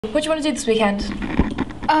What do you want to do this weekend?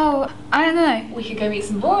 Oh, I don't know. We could go meet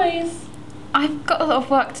some boys. I've got a lot of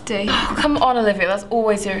work to do. Oh, come on, Olivia, that's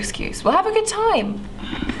always your excuse. We'll have a good time.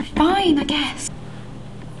 Fine, I guess.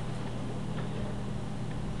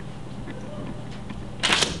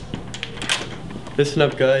 Listen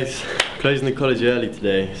up, guys. Closing the college early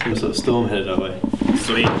today. Some sort of storm headed our way.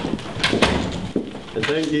 Sweet. And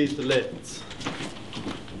don't use the lifts.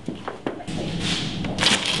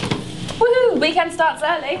 Woohoo! Weekend starts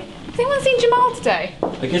early. Has anyone seen Jamal today?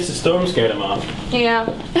 I guess the storm scared him off. Yeah.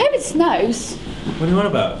 I hope it snows. What do you want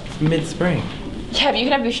about? It's mid-spring. Yeah, but you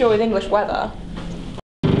can never be sure with English weather.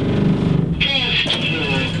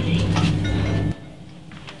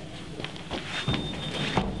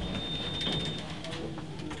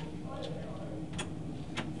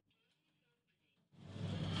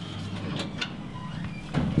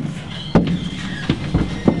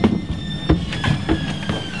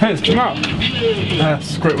 Hey, it's Jamal.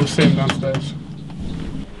 That's great, we'll see him downstairs.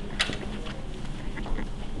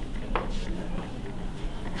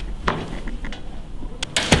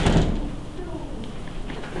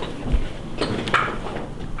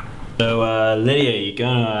 So, Lydia, you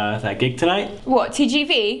going to that gig tonight? What,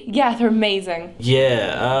 TGV? Yeah, they're amazing.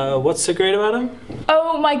 Yeah, what's so great about him?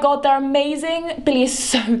 Oh my god, they're amazing. Billy is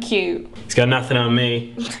so cute. He's got nothing on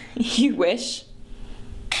me. You wish.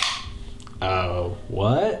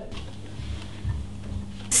 What?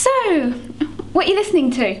 So, what are you listening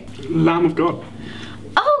to? Lamb of God.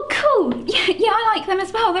 Oh, cool. Yeah, I like them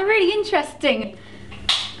as well. They're really interesting.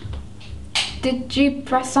 Did you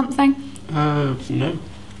press something? No.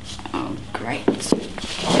 Oh, great.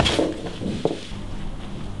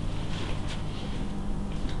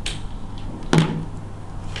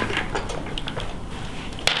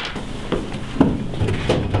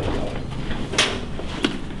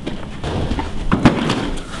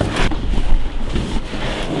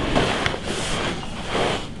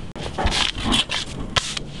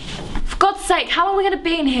 For God's sake, how long are we going to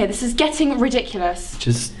be in here? This is getting ridiculous.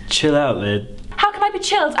 Just chill out, Lyd. How can I be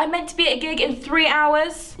chilled? I'm meant to be at a gig in 3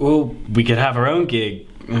 hours. Well, we could have our own gig.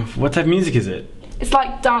 What type of music is it? It's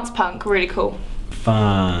like dance punk, really cool.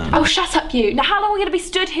 Fun. Oh, shut up you. Now how long are we going to be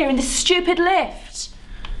stood here in this stupid lift?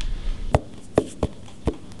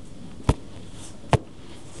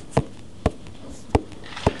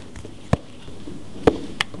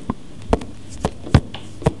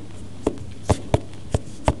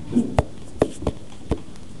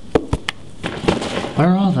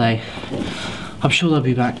 Where are they? I'm sure they'll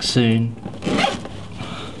be back soon.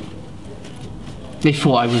 They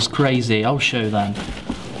thought I was crazy. I'll show them.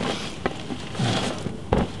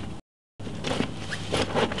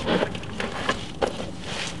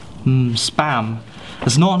 Spam.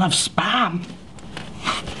 There's not enough spam.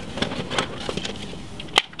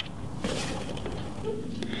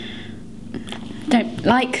 Don't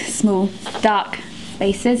like small, dark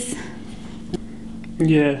spaces.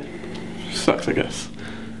 Yeah, sucks, I guess.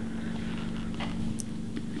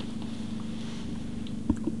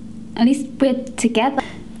 At least we're together.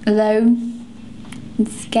 Alone. And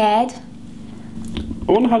scared.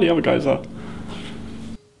 I wonder how the other guys are.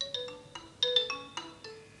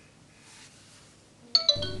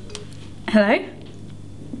 Hello?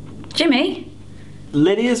 Jimmy?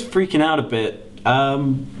 Lydia's freaking out a bit.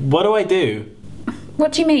 What do I do?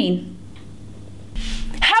 What do you mean?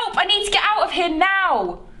 Help! I need to get out of here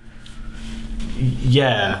now!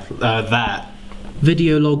 Yeah, that.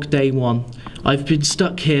 Video log day 1. I've been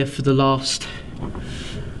stuck here for the last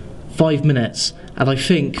 5 minutes, and I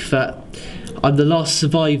think that I'm the last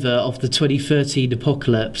survivor of the 2013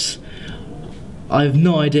 apocalypse. I have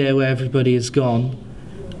no idea where everybody has gone.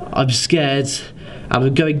 I'm scared, and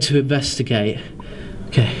I'm going to investigate.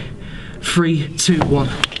 Okay, 3, 2, 1.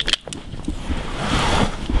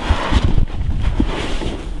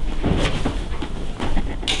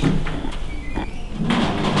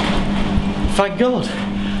 Thank God.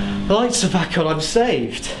 The lights are back on, I'm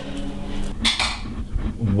saved.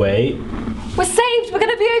 Wait. We're saved! We're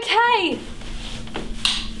gonna be okay!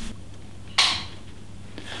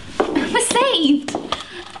 We're saved!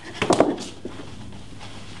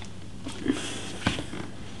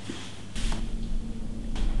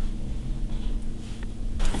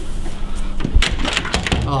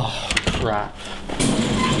 Oh, crap.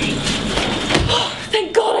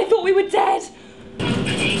 Thank God, I thought we were dead!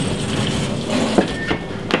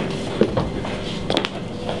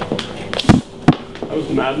 That was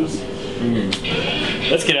madness.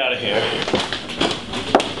 Let's get out of here.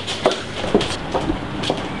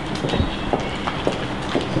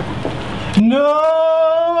 No!